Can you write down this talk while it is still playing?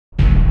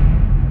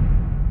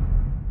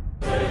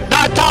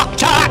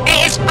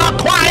is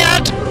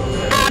acquired.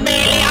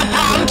 Amelia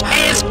Pond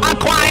is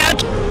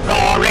acquired.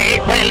 Rory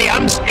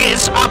Williams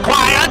is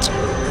acquired.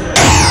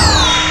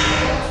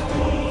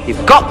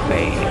 You've got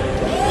me.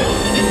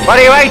 What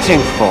are you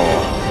waiting for?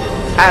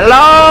 At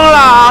long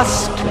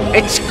last,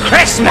 it's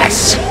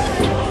Christmas.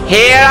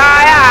 Here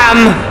I am.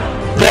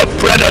 The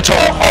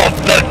Predator of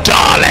the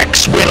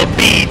Daleks will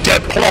be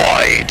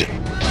deployed.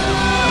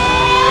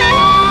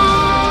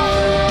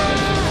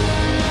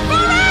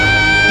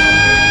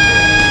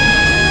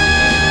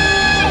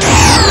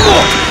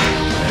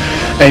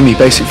 Amy,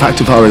 basic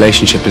fact of our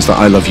relationship is that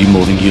I love you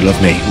more than you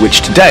love me, which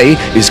today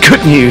is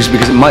good news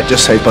because it might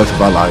just save both of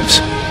our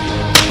lives.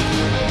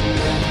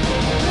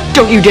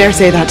 Don't you dare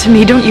say that to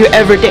me, don't you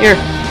ever dare.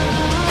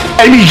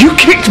 Amy, you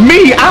kicked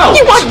me out!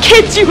 You want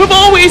kids, you have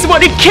always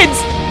wanted kids,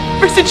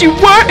 ever since you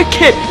were a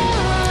kid.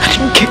 I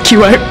didn't kick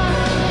you out.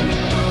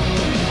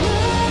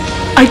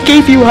 I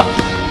gave you up.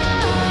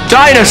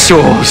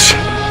 Dinosaurs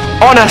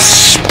on a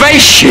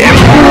spaceship!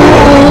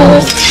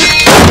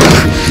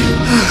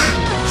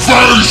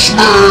 Face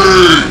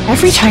me!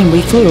 Every time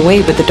we flew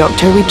away with the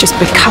Doctor, we'd just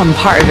become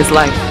part of his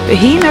life. But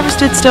he never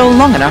stood still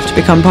long enough to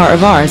become part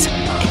of ours.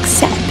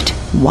 Except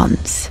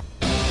once.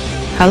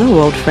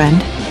 Hello, old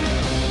friend.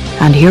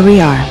 And here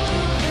we are.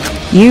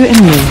 You and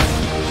me.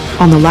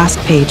 On the last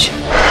page.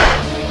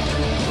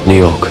 New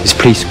York is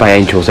policed by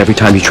angels. Every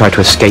time you try to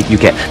escape, you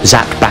get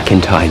zapped back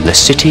in time. The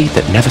city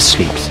that never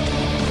sleeps.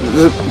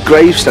 There's a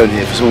gravestone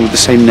here for someone with the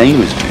same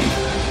name as me.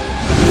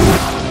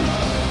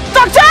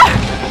 Doctor!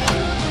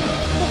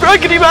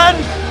 Raggedy Man!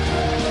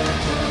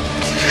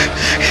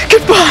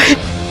 Goodbye!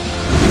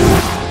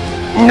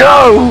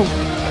 No!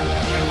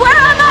 Where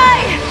am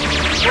I?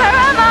 Where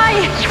am I?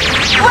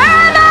 Where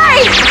am I?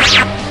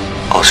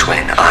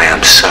 Oswin, I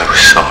am so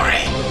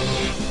sorry.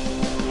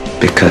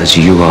 Because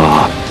you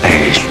are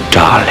a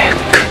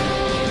Dalek.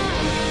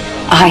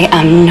 I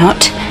am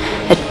not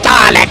a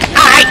Dalek!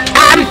 I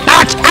am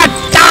not a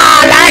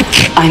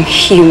Dalek! I'm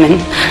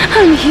human.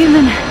 I'm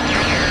human.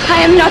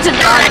 I am not a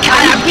Dalek!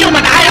 I am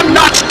human! I am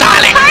not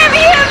Dalek! I am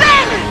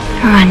human!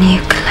 Run,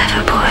 you